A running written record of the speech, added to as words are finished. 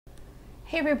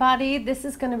Hey everybody, this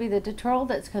is going to be the tutorial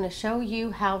that's going to show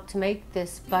you how to make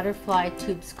this butterfly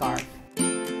tube scarf.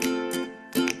 And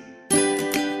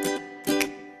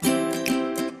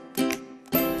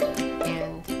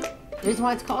the reason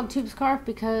why it's called tube scarf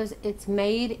because it's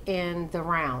made in the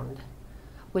round,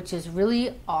 which is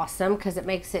really awesome because it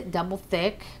makes it double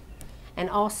thick, and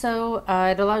also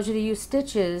it allows you to use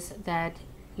stitches that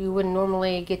you wouldn't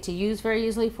normally get to use very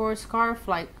easily for a scarf.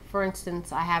 Like for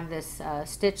instance, I have this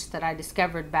stitch that I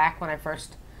discovered back when I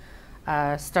first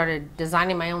started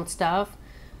designing my own stuff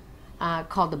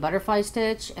called the butterfly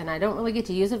stitch, and I don't really get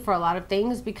to use it for a lot of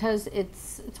things because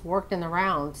it's worked in the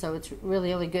round. So it's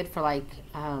really good for, like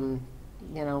you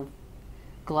know,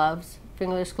 gloves,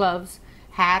 fingerless gloves,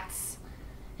 hats,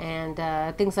 and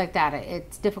things like that.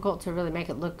 It's difficult to really make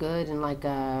it look good in like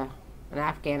an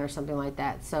Afghan or something like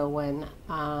that. So when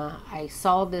I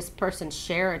saw this person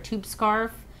share a tube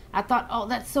scarf, I thought, oh,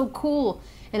 that's so cool.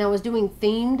 And I was doing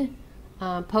themed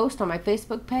posts on my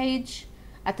Facebook page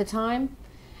at the time,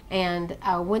 and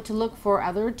I went to look for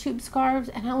other tube scarves,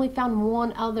 and I only found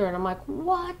one other. And I'm like,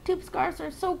 what? Tube scarves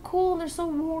are so cool and they're so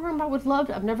warm. I would love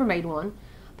to. I've never made one,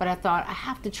 but I thought I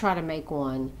have to try to make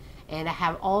one. And I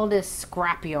have all this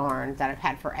scrap yarn that I've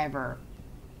had forever.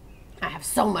 I have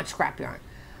so much scrap yarn.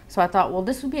 So I thought, well,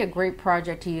 this would be a great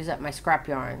project to use up my scrap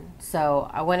yarn.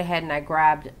 So I went ahead and I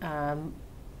grabbed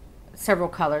several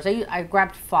colors. I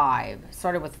grabbed 5,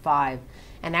 started with 5,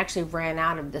 and actually ran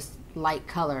out of this light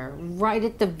color right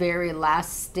at the very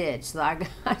last stitch. So I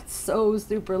got so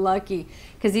super lucky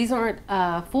because these aren't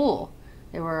full.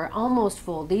 They were almost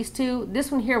full. These two,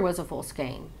 this one here was a full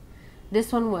skein.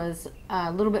 This one was a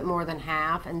little bit more than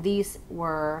half, and these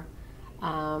were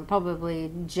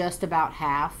probably just about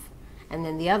half. And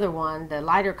then the other one, the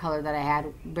lighter color that I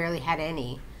had, barely had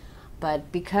any.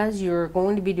 But because you're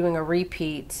going to be doing a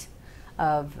repeat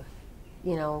of,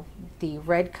 you know, the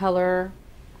red color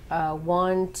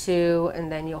 1, 2,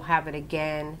 and then you'll have it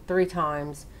again 3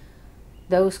 times,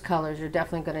 those colors you're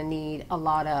definitely going to need a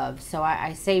lot of. So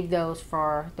I saved those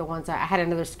for the ones I had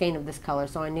another skein of this color,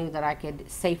 so I knew that I could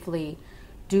safely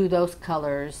do those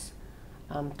colors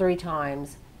 3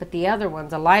 times. But the other ones,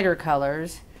 the lighter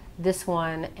colors, this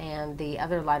one and the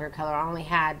other lighter color, I only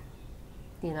had,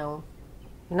 you know,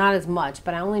 not as much,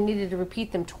 but I only needed to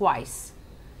repeat them twice,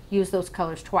 use those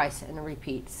colors twice in a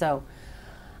repeat. So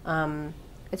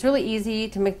it's really easy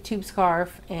to make the tube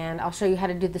scarf, and I'll show you how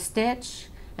to do the stitch,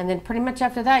 and then pretty much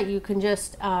after that you can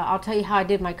just I'll tell you how I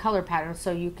did my color pattern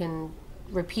so you can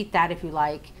repeat that if you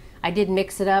like. I did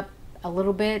mix it up a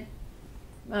little bit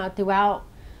throughout,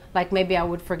 like maybe I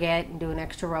would forget and do an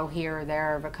extra row here or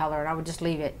there of a color, and I would just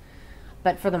leave it.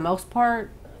 But for the most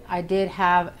part, I did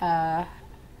have a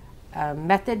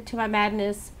method to my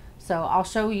madness, so I'll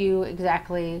show you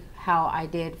exactly how I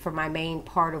did for my main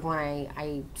part of when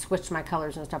I switched my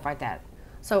colors and stuff like that.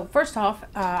 So first off,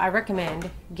 I recommend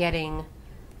getting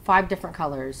 5 different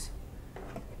colors.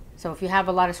 So if you have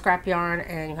a lot of scrap yarn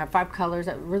and you have 5 colors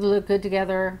that really look good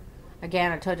together,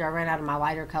 again, I told you I ran out of my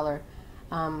lighter color,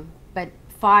 but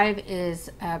 5 is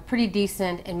pretty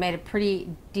decent and made a pretty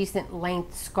decent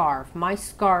length scarf. My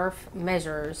scarf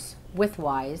measures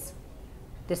width-wise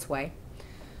this way,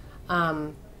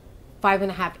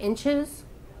 5.5 inches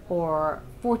or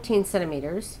 14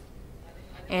 centimeters.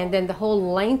 And then the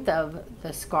whole length of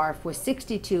the scarf was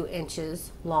 62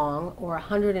 inches long or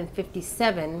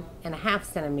 157.5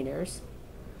 centimeters.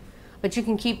 But you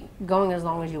can keep going as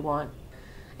long as you want.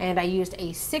 And I used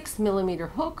a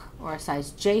 6mm hook or a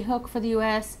size J hook for the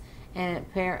US and a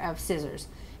pair of scissors.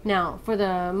 Now, for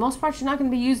the most part, you're not going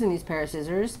to be using these pair of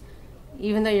scissors,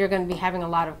 even though you're going to be having a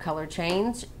lot of color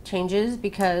changes,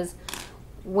 because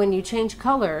when you change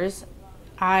colors,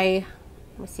 let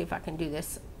me see if I can do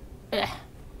this.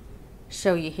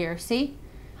 Show you here. See,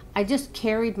 I just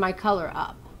carried my color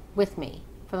up with me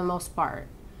for the most part.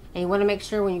 And you want to make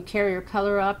sure when you carry your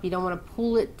color up, you don't want to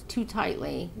pull it too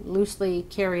tightly, loosely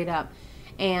carry it up.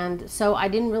 And so I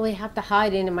didn't really have to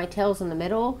hide any of my tails in the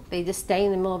middle. They just stay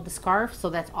in the middle of the scarf, so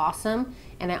that's awesome.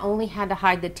 And I only had to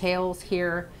hide the tails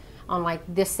here on like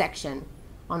this section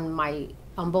on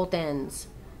both ends,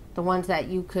 the ones that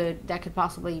could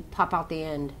possibly pop out the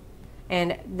end.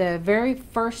 And the very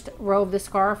first row of the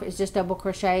scarf is just double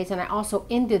crochets, and I also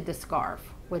ended the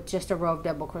scarf with just a row of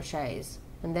double crochets.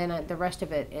 And then the rest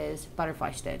of it is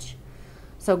butterfly stitch.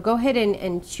 So go ahead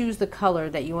and choose the color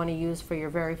that you want to use for your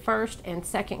very first and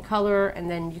second color,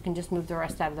 and then you can just move the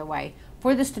rest out of the way.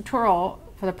 For this tutorial,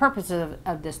 for the purposes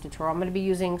of this tutorial, I'm going to be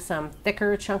using some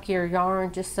thicker, chunkier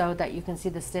yarn just so that you can see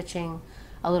the stitching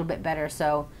a little bit better.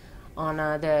 So on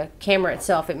the camera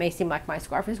itself, it may seem like my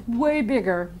scarf is way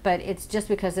bigger, but it's just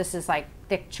because this is like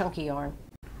thick chunky yarn.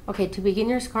 Okay, to begin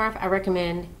your scarf, I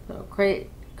recommend create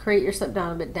your slip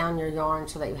down a bit down your yarn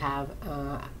so that you have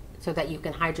so that you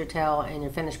can hide your tail and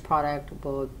your finished product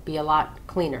will be a lot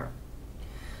cleaner.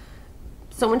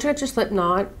 So once you got your slip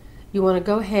knot, you want to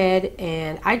go ahead,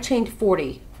 and I chained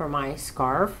 40 for my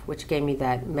scarf, which gave me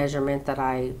that measurement that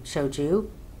I showed you.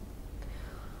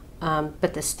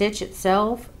 But the stitch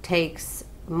itself takes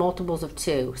multiples of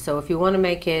 2. So if you want to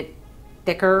make it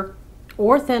thicker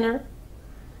or thinner,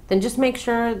 then just make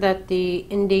sure that the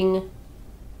ending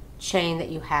chain that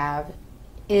you have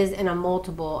is in a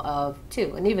multiple of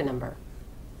 2, an even number.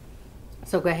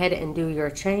 So go ahead and do your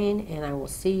chain, and I will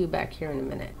see you back here in a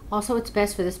minute. Also, it's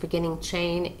best for this beginning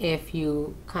chain if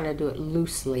you kind of do it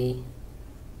loosely.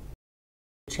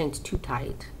 Chain's too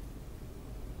tight,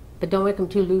 but don't make them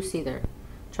too loose either.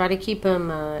 Try to keep them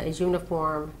as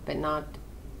uniform, but not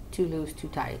too loose, too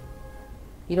tight.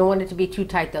 You don't want it to be too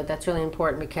tight though. That's really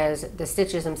important because the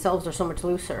stitches themselves are so much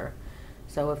looser.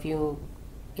 So if you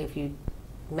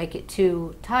make it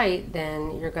too tight,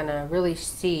 then you're gonna really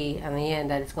see on the end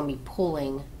that it's gonna be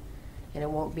pulling, and it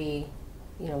won't be,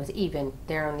 you know, as even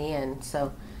there on the end.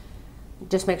 So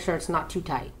just make sure it's not too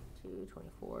tight. 2,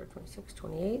 24, 26,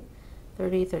 28,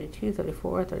 30, 32,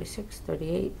 34, 36,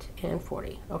 38, and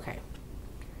 40. Okay.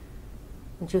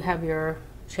 Once you have your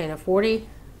chain of 40,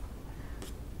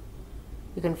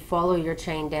 you can follow your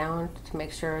chain down to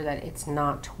make sure that it's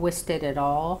not twisted at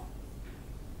all,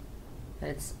 that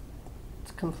it's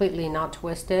completely not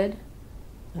twisted,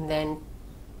 and then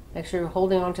make sure you're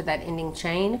holding on to that ending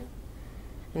chain.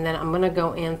 And then I'm going to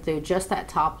go in through just that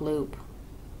top loop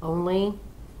only,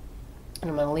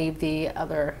 and I'm going to leave the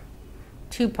other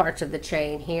 2 parts of the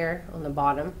chain here on the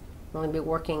bottom. I'm going to be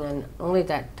working on only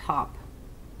that top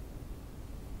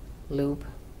loop,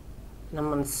 and I'm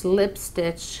going to slip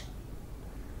stitch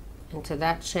into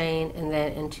that chain and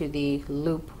then into the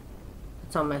loop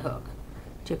that's on my hook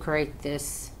to create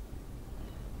this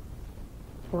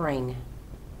ring.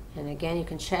 And again, you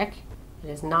can check it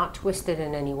is not twisted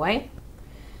in any way.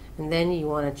 And then you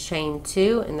want to chain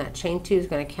 2, and that chain 2 is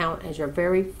going to count as your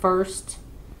very first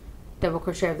double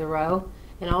crochet of the row.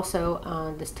 And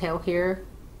also this tail here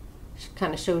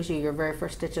kind of shows you your very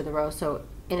first stitch of the row, so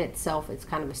in itself it's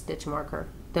kind of a stitch marker,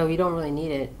 though you don't really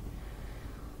need it.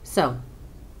 So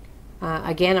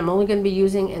again, I'm only going to be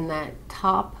using in that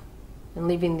top and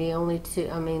leaving the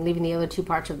leaving the other 2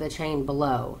 parts of the chain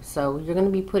below. So you're going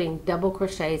to be putting double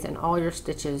crochets in all your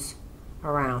stitches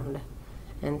around.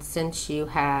 And since you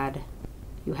have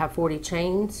 40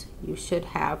 chains, you should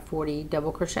have 40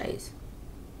 double crochets.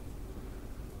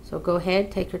 So go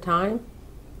ahead, take your time.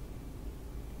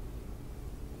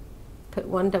 Put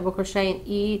 1 double crochet in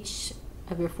each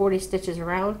of your 40 stitches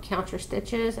around, count your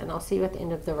stitches, and I'll see you at the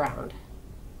end of the round.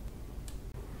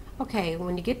 Okay,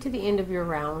 when you get to the end of your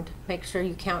round, make sure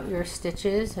you count your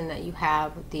stitches and that you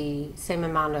have the same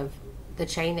amount of the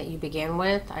chain that you began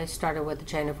with. I started with a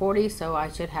chain of 40, so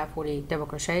I should have 40 double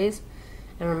crochets.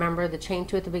 And remember, the chain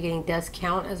 2 at the beginning does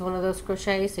count as one of those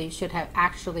crochets, so you should have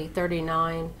actually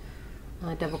 39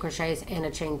 double crochets and a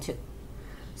chain 2.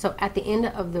 So at the end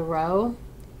of the row,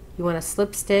 you want to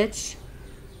slip stitch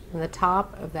on the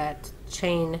top of that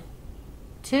chain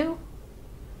 2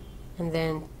 and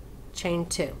then chain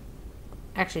 2.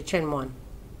 Actually, chain 1.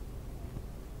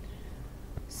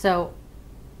 So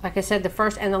like I said, the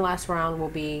first and the last round will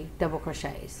be double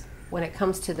crochets. When it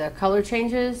comes to the color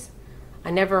changes,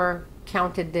 I never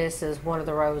counted this as one of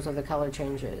the rows of the color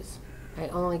changes. I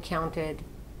only counted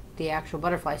the actual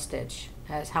butterfly stitch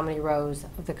as how many rows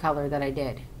of the color that I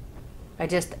did. I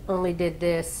just only did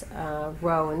this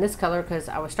row in this color because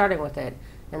I was starting with it,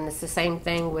 and it's the same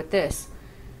thing with this.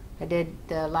 I did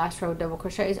the last row double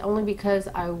crochets only because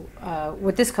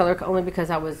with this color only because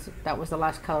that was the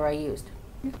last color I used.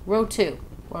 Row 2,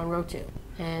 we're on row 2,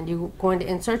 and you're going to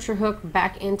insert your hook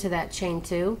back into that chain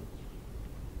 2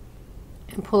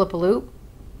 and pull up a loop,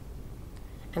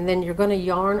 and then you're going to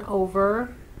yarn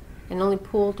over and only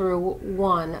pull through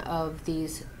 1 of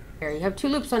these. Here you have 2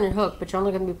 loops on your hook, but you're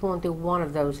only going to be pulling through 1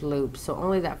 of those loops, so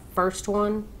only that first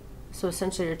one. So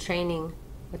essentially you're chaining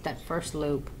with that first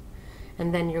loop,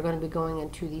 and then you're going to be going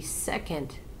into the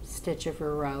second stitch of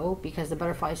your row because the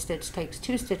butterfly stitch takes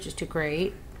 2 stitches to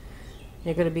create.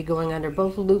 You're going to be going under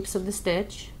both loops of the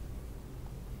stitch,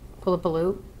 pull up a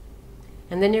loop,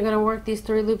 and then you're going to work these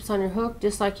 3 loops on your hook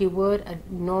just like you would a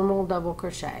normal double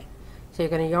crochet. So you're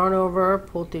going to yarn over,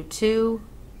 pull through 2,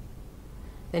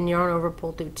 then yarn over,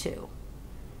 pull through 2,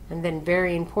 and then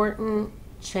very important,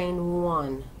 chain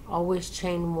 1. Always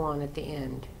chain 1 at the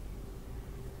end.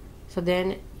 So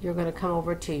then you're going to come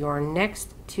over to your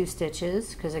next 2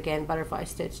 stitches, because again butterfly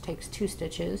stitch takes 2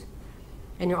 stitches,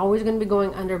 And you're always going to be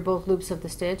going under both loops of the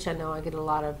stitch. I know I get a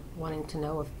lot of wanting to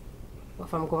know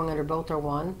if I'm going under both or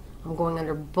one. I'm going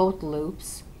under both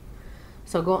loops.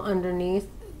 So go underneath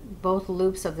both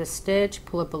loops of the stitch,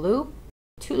 pull up a loop,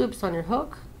 2 loops on your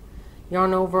hook,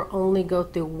 yarn over, only go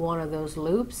through one of those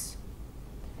loops,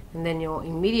 and then you'll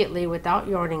immediately, without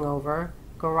yarning over,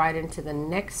 go right into the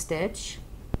next stitch,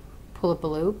 pull up a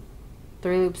loop,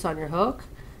 3 loops on your hook,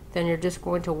 then you're just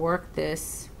going to work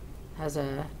this as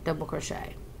a double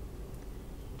crochet,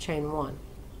 chain 1,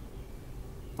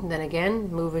 and then again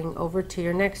moving over to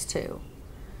your next 2.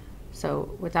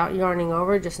 So without yarning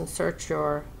over, just insert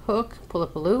your hook, pull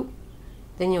up a loop,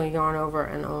 then you'll yarn over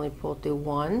and only pull through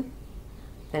 1,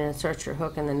 then insert your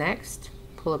hook in the next,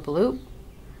 pull up a loop,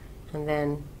 and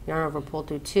then yarn over, pull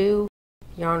through 2,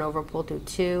 yarn over, pull through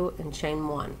 2, and chain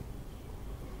 1.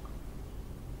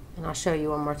 And I'll show you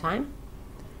one more time.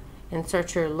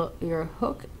 Insert your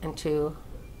hook into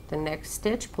the next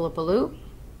stitch, pull up a loop,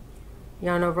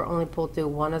 yarn over, only pull through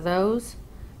 1 of those,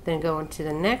 then go into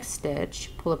the next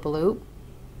stitch, pull up a loop,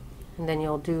 and then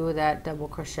you'll do that double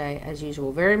crochet as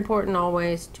usual. Very important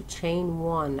always to chain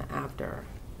 1 after.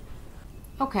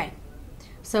 Okay,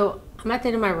 so I'm at the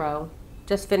end of my row,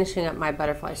 just finishing up my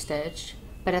butterfly stitch,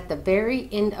 but at the very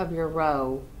end of your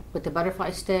row with the butterfly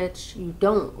stitch, you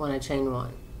don't want to chain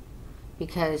 1,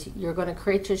 because you're going to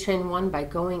create your chain 1 by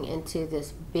going into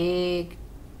this big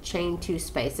chain 2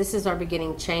 space. This is our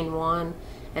beginning chain 1,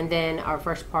 and then our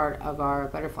first part of our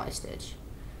butterfly stitch.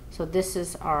 So this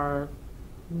is our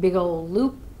big old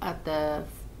loop at the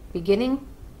beginning,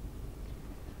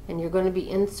 and you're going to be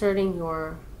inserting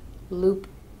your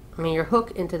your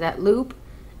hook into that loop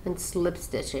and slip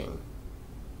stitching.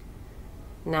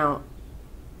 Now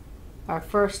our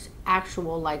first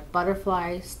actual like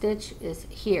butterfly stitch is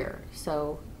here,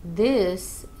 so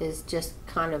this is just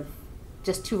kind of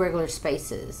just 2 regular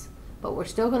spaces, but we're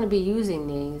still going to be using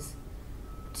these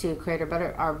to create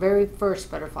our very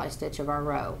first butterfly stitch of our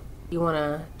row. You want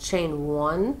to chain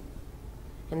 1,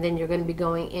 and then you're going to be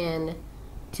going in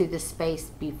to the space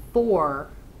before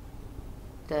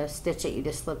the stitch that you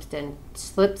just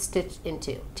slip stitch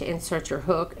into to insert your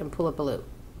hook and pull up a loop.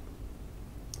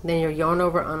 Then you'll yarn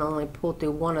over and only pull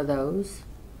through 1 of those,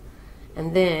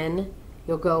 and then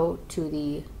you'll go to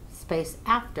the space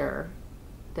after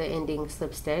the ending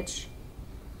slip stitch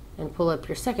and pull up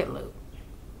your second loop,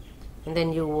 and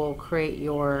then you will create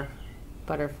your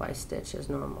butterfly stitch as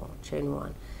normal, chain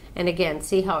 1. And again,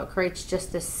 see how it creates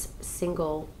just this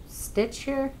single stitch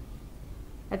here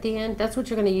at the end? That's what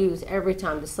you're going to use every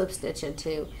time to slip stitch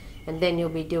into, and then you'll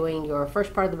be doing your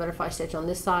first part of the butterfly stitch on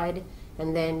this side,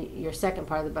 and then your second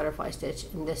part of the butterfly stitch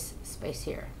in this space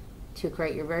here to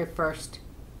create your very first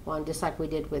one, just like we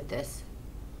did with this.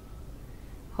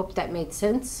 Hope that made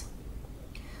sense.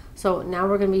 So now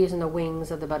we're going to be using the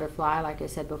wings of the butterfly, like I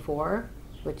said before,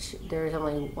 which there's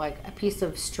only like a piece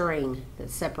of string that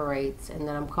separates, and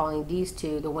then I'm calling these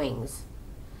 2 the wings.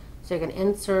 So you're going to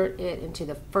insert it into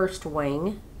the first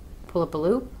wing, pull up a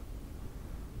loop,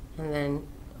 and then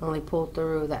only pull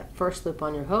through that first loop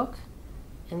on your hook,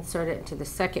 insert it into the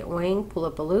second wing, pull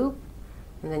up a loop,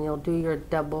 and then you'll do your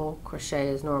double crochet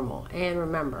as normal. And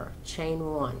remember, chain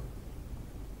 1.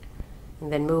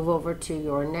 And then move over to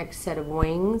your next set of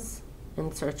wings,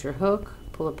 insert your hook,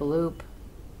 pull up a loop,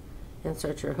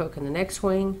 insert your hook in the next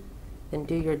wing, then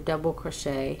do your double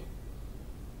crochet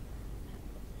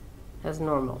as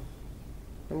normal.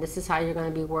 And this is how you're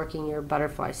going to be working your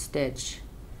butterfly stitch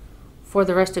for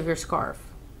the rest of your scarf.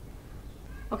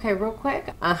 Okay, real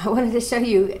quick, I wanted to show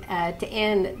you to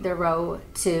end the row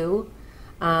 2.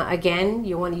 Again,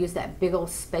 you want to use that big old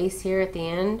space here at the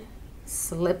end,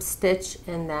 slip stitch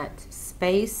in that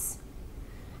space,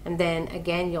 and then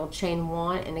again you'll chain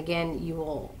 1, and again you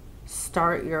will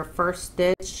start your first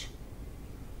stitch,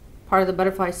 part of the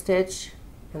butterfly stitch,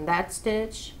 and that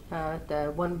stitch,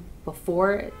 the one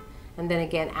before it, and then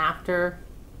again after,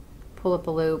 pull up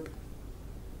a loop,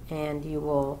 and you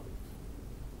will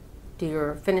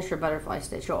finish your butterfly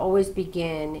stitch. You'll always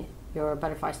begin your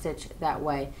butterfly stitch that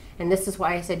way, and this is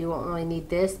why I said you won't really need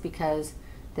this, because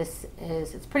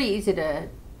it's pretty easy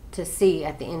to see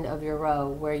at the end of your row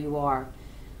where you are.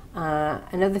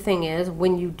 Another thing is,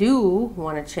 when you do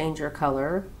want to change your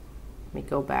color, let me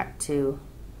go back to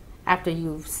after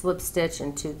you've slip stitched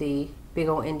into the big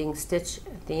old ending stitch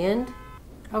at the end.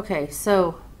 Okay,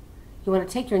 so you want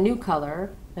to take your new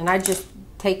color, and I just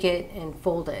take it and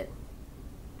fold it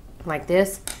like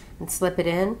this and slip it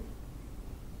in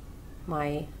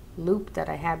my loop that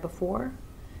I had before,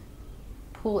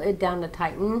 pull it down to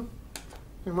tighten,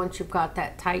 and once you've got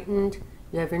that tightened,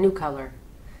 you have your new color.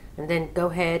 And then go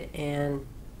ahead and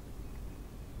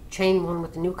chain one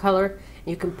with the new color, and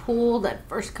you can pull that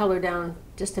first color down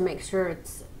just to make sure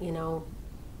it's, you know,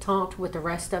 taut with the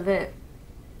rest of it.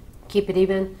 Keep it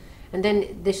even, and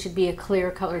then this should be a clear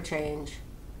color change.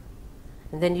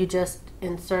 And then you just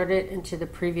insert it into the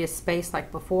previous space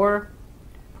like before,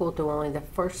 pull through only the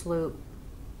first loop,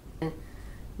 and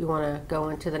you want to go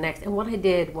into the next. And what I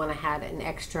did when I had an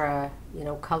extra, you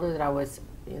know, color that I was,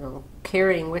 you know,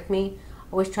 carrying with me,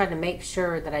 I always tried to make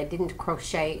sure that I didn't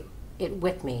crochet it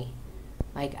with me.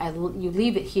 Like you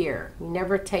leave it here. You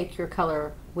never take your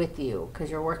color with you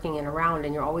because you're working in a round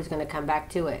and you're always going to come back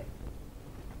to it.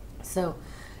 So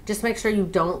just make sure you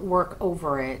don't work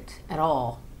over it at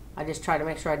all. I just try to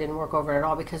make sure I didn't work over it at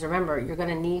all, because remember, you're going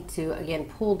to need to, again,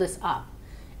 pull this up.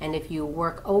 And if you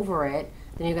work over it,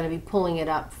 then you're going to be pulling it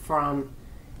up from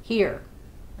here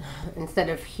instead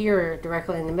of here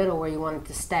directly in the middle where you want it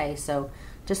to stay. So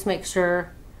just make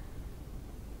sure,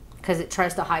 because it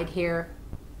tries to hide here,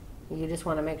 you just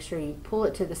want to make sure you pull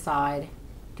it to the side.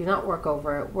 Do not work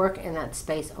over it. Work in that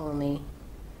space only.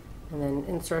 And then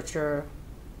insert your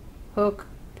hook,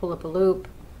 pull up a loop,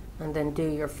 and then do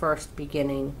your first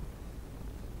beginning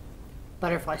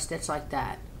butterfly stitch like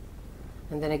that.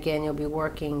 And then again, you'll be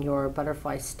working your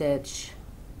butterfly stitch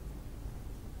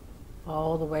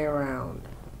all the way around.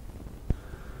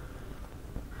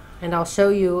 And I'll show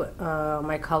you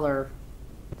my color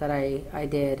that I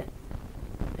did.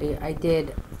 I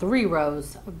did 3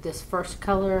 rows of this first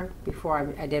color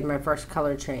before I did my first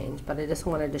color change, but I just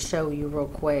wanted to show you real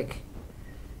quick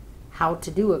how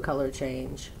to do a color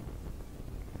change.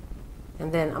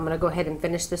 And then I'm going to go ahead and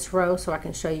finish this row so I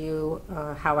can show you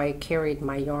how I carried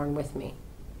my yarn with me.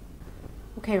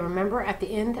 Okay, remember at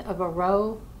the end of a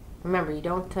row, remember you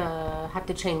don't have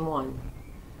to chain 1.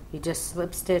 You just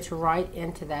slip stitch right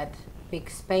into that big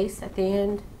space at the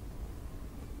end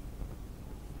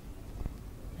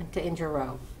and to end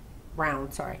your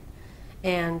round, sorry.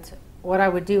 And what I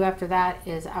would do after that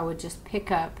is I would just pick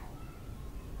up,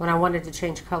 when I wanted to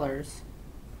change colors,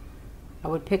 I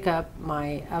would pick up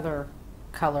my other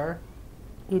color.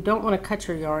 You don't want to cut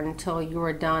your yarn until you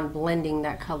are done blending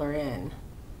that color in.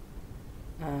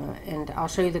 And I'll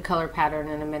show you the color pattern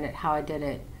in a minute how I did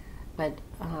it. But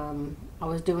I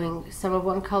was doing some of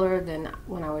one color, then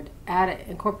when I would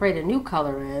incorporate a new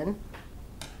color in,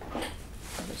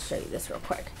 I'll just show you this real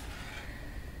quick.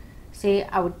 See,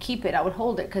 I would keep it, I would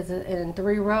hold it, because in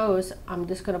 3 rows, I'm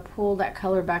just going to pull that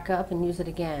color back up and use it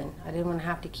again. I didn't want to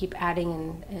have to keep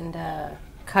adding and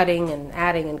cutting and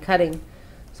adding and cutting.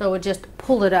 So I would just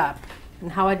pull it up.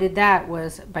 And how I did that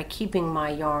was by keeping my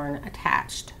yarn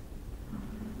attached.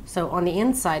 So on the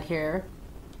inside here,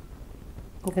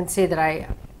 you can see that I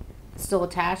still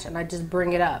attached, and I just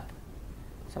bring it up.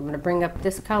 So I'm going to bring up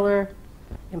this color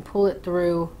and pull it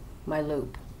through my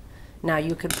loop. Now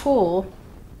you could pull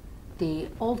the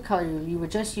old color you were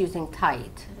just using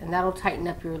tight, and that'll tighten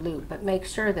up your loop, but make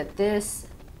sure that this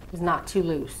is not too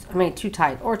loose. I mean, too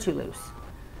tight or too loose.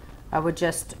 I would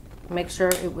just make sure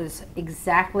it was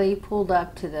exactly pulled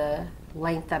up to the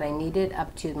length that I needed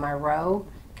up to my row,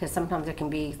 because sometimes it can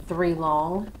be 3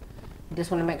 long. You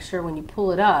just want to make sure when you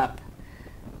pull it up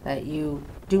that you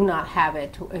do not have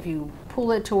it. If you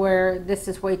pull it to where this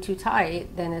is way too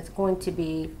tight, then it's going to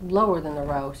be lower than the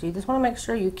row. So you just want to make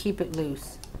sure you keep it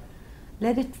loose.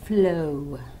 Let it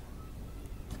flow.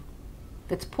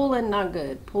 If it's pulling, not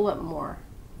good. Pull up more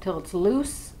until it's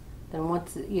loose. Then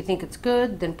once you think it's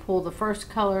good, then pull the first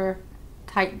color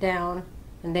tight down,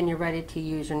 and then you're ready to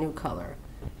use your new color.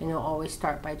 And you'll always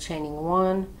start by chaining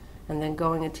 1 and then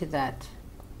going into that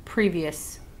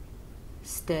previous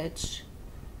stitch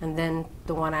and then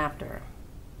the one after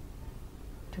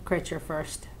to create your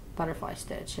first butterfly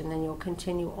stitch, and then you'll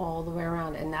continue all the way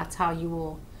around, and that's how you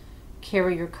will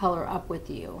carry your color up with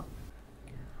you.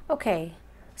 Okay,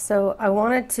 so I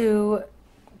wanted to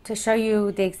show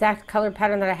you the exact color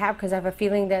pattern that I have, because I have a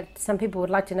feeling that some people would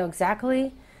like to know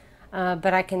exactly,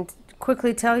 but I can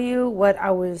quickly tell you what I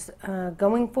was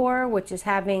going for, which is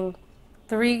having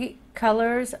 3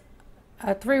 colors,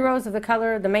 3 rows of the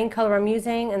color, the main color I'm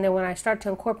using, and then when I start to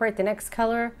incorporate the next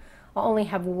color, I'll only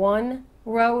have 1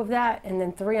 row of that and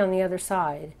then 3 on the other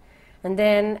side. And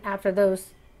then after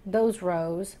those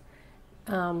rows,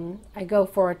 I go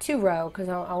for a 2 row, because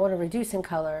I want to reduce in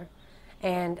color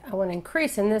and I want to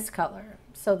increase in this color.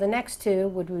 So the next 2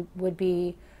 would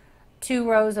be 2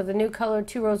 rows of the new color,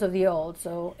 2 rows of the old.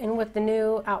 So in with the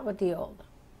new, out with the old.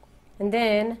 And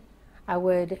then I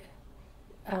would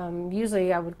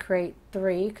usually I would create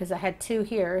 3, because I had 2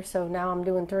 here, so now I'm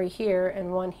doing 3 here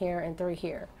and 1 here and 3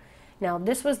 here. Now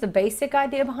this was the basic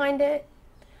idea behind it,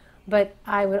 but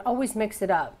I would always mix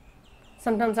it up.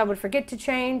 Sometimes I would forget to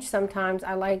change. Sometimes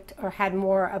I liked or had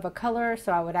more of a color,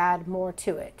 so I would add more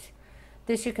to it.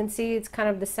 This, you can see, it's kind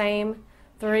of the same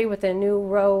 3 with a new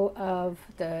row of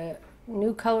the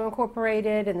new color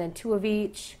incorporated, and then 2 of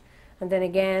each, and then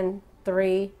again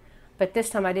 3. But this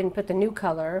time I didn't put the new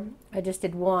color. I just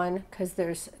did 1 because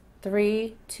there's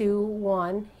 3, 2,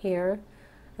 1 here,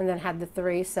 and then had the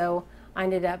 3. So I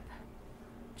ended up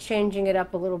changing it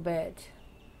up a little bit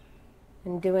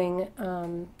and doing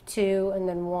 2 and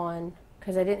then 1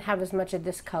 because I didn't have as much of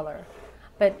this color.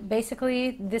 But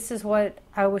basically this is what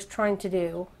I was trying to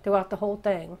do throughout the whole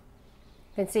thing.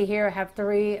 You can see here I have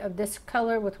 3 of this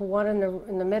color with 1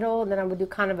 in the middle, and then I would do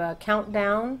kind of a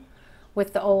countdown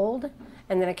with the old,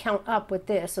 and then a count up with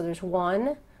this. So there's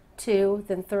 1, 2,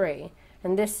 then 3,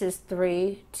 and this is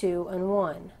 3, 2, and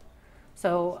 1.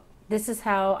 So this is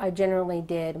how I generally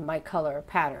did my color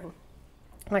pattern.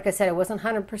 Like I said, it wasn't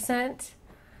 100%,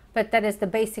 but that is the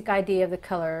basic idea of the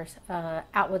colors,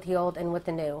 out with the old and with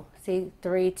the new. See,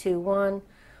 3, 2, 1,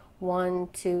 1,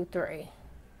 2, 3,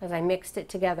 as I mixed it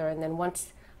together. And then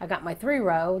once I got my 3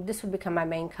 row, this would become my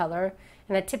main color.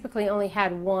 And I typically only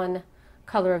had 1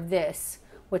 color of this,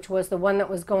 which was the one that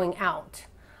was going out.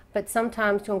 But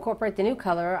sometimes to incorporate the new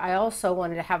color, I also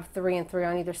wanted to have 3 and 3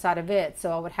 on either side of it.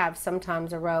 So I would have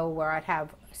sometimes a row where I'd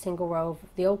have a single row of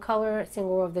the old color, a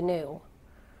single row of the new,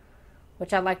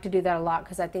 which I like to do that a lot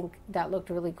because I think that looked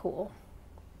really cool.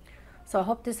 So I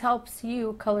hope this helps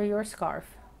you color your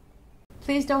scarf.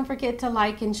 Please don't forget to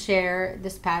like and share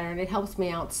this pattern. It helps me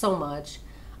out so much.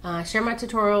 Share my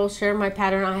tutorials, share my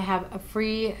pattern. I have a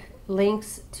free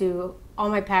links to all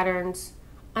my patterns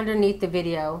underneath the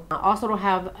video. I also don't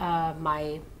have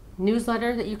my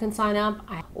newsletter that you can sign up,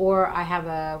 or I have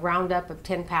a roundup of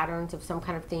 10 patterns of some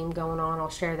kind of theme going on. I'll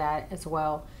share that as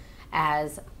well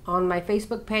as on my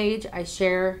Facebook page. I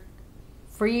share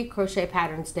free crochet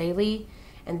patterns daily,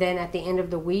 and then at the end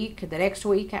of the week, the next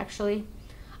week actually,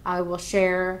 I will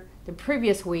share the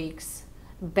previous week's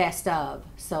best of.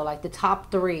 So like the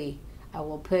top 3 I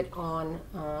will put on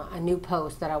a new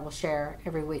post that I will share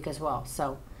every week as well.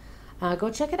 So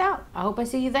go check it out. I hope I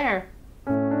see you there.